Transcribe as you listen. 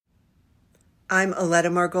I'm Aletta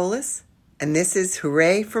Margolis, and this is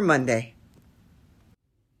Hooray for Monday.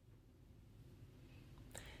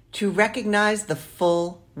 To recognize the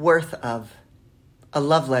full worth of a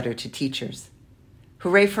love letter to teachers.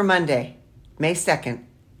 Hooray for Monday, May 2nd,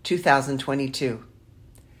 2022.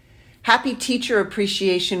 Happy Teacher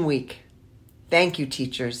Appreciation Week. Thank you,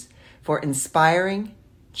 teachers, for inspiring,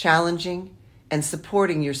 challenging, and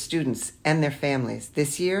supporting your students and their families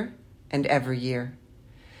this year and every year.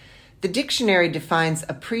 The dictionary defines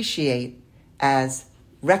appreciate as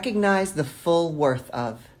recognize the full worth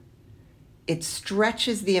of. It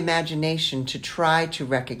stretches the imagination to try to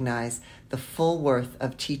recognize the full worth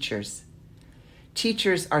of teachers.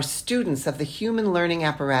 Teachers are students of the human learning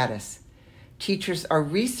apparatus. Teachers are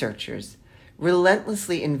researchers,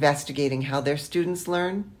 relentlessly investigating how their students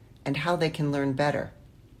learn and how they can learn better.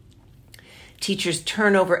 Teachers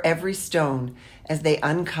turn over every stone as they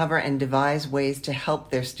uncover and devise ways to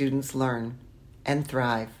help their students learn and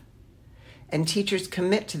thrive. And teachers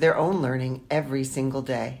commit to their own learning every single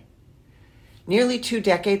day. Nearly 2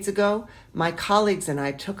 decades ago, my colleagues and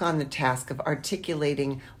I took on the task of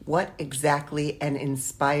articulating what exactly an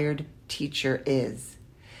inspired teacher is.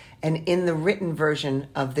 And in the written version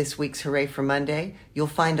of this week's Hooray for Monday, you'll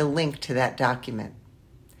find a link to that document.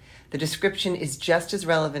 The description is just as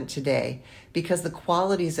relevant today because the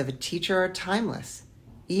qualities of a teacher are timeless,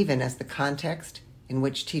 even as the context in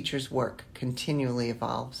which teachers work continually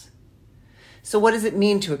evolves. So what does it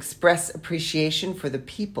mean to express appreciation for the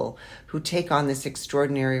people who take on this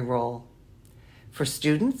extraordinary role? For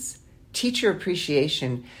students, teacher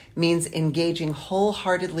appreciation means engaging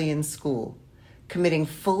wholeheartedly in school, committing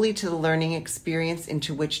fully to the learning experience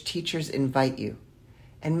into which teachers invite you,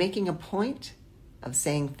 and making a point of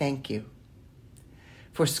saying thank you.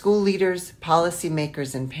 For school leaders,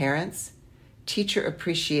 policymakers, and parents, teacher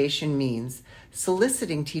appreciation means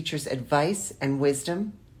soliciting teachers' advice and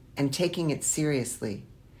wisdom and taking it seriously.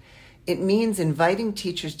 It means inviting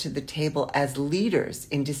teachers to the table as leaders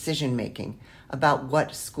in decision-making about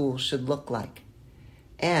what school should look like.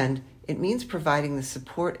 And it means providing the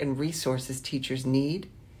support and resources teachers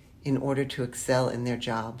need in order to excel in their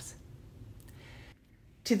jobs.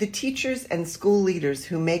 To the teachers and school leaders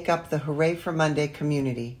who make up the Hooray for Monday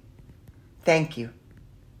community, thank you.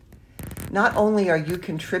 Not only are you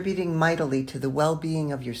contributing mightily to the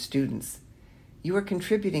well-being of your students, you are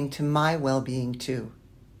contributing to my well-being too.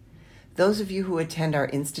 Those of you who attend our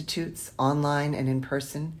institutes, online and in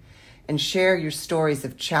person, and share your stories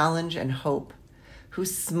of challenge and hope, who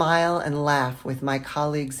smile and laugh with my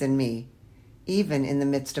colleagues and me, even in the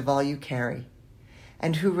midst of all you carry,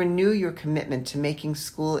 and who renew your commitment to making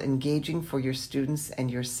school engaging for your students and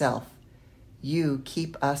yourself. You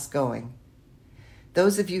keep us going.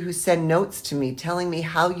 Those of you who send notes to me telling me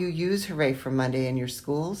how you use Hooray for Monday in your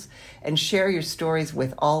schools and share your stories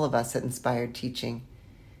with all of us at Inspired Teaching,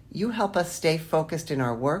 you help us stay focused in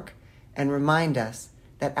our work and remind us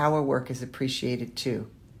that our work is appreciated too.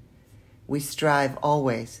 We strive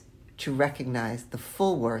always to recognize the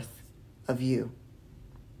full worth of you.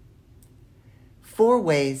 4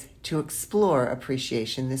 ways to explore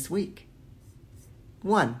appreciation this week.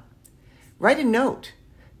 1. Write a note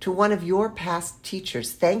to one of your past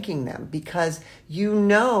teachers thanking them because you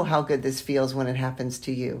know how good this feels when it happens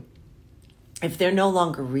to you. If they're no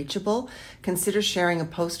longer reachable, consider sharing a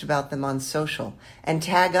post about them on social and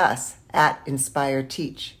tag us at Inspire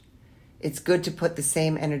Teach. It's good to put the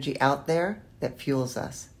same energy out there that fuels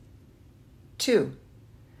us. 2.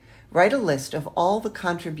 Write a list of all the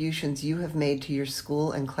contributions you have made to your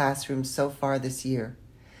school and classroom so far this year.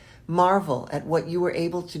 Marvel at what you were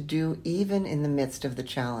able to do even in the midst of the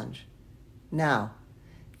challenge. Now,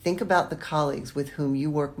 think about the colleagues with whom you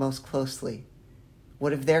work most closely.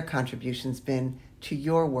 What have their contributions been to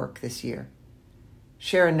your work this year?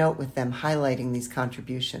 Share a note with them highlighting these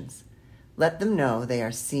contributions. Let them know they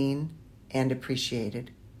are seen and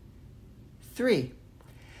appreciated. 3.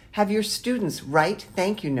 Have your students write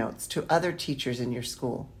thank you notes to other teachers in your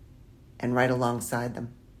school and write alongside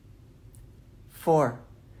them. 4.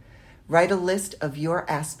 Write a list of your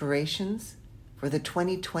aspirations for the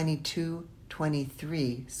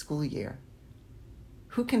 2022-23 school year.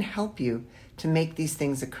 Who can help you to make these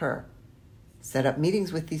things occur? Set up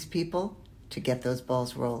meetings with these people to get those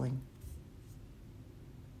balls rolling.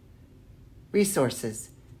 Resources.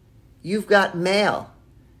 You've got mail.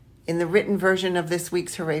 In the written version of this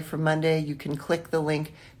week's Hooray for Monday, you can click the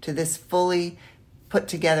link to this fully put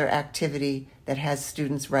together activity that has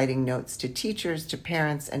students writing notes to teachers, to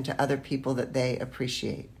parents, and to other people that they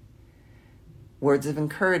appreciate. Words of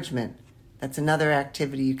encouragement. That's another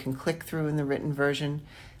activity you can click through in the written version.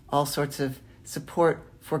 All sorts of support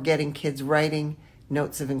for getting kids writing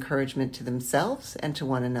notes of encouragement to themselves and to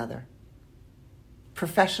one another.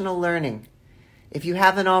 Professional learning. If you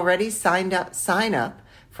haven't already sign up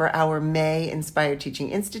for our May Inspired Teaching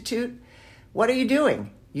Institute. What are you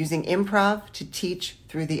doing? Using improv to teach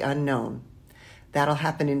through the unknown. That'll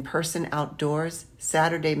happen in person outdoors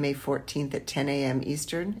Saturday, May 14th at 10 a.m.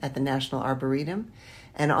 Eastern at the National Arboretum,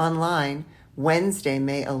 and online Wednesday,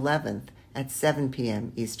 May 11th at 7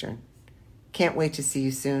 p.m. Eastern. Can't wait to see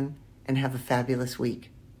you soon, and have a fabulous week.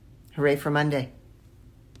 Hooray for Monday.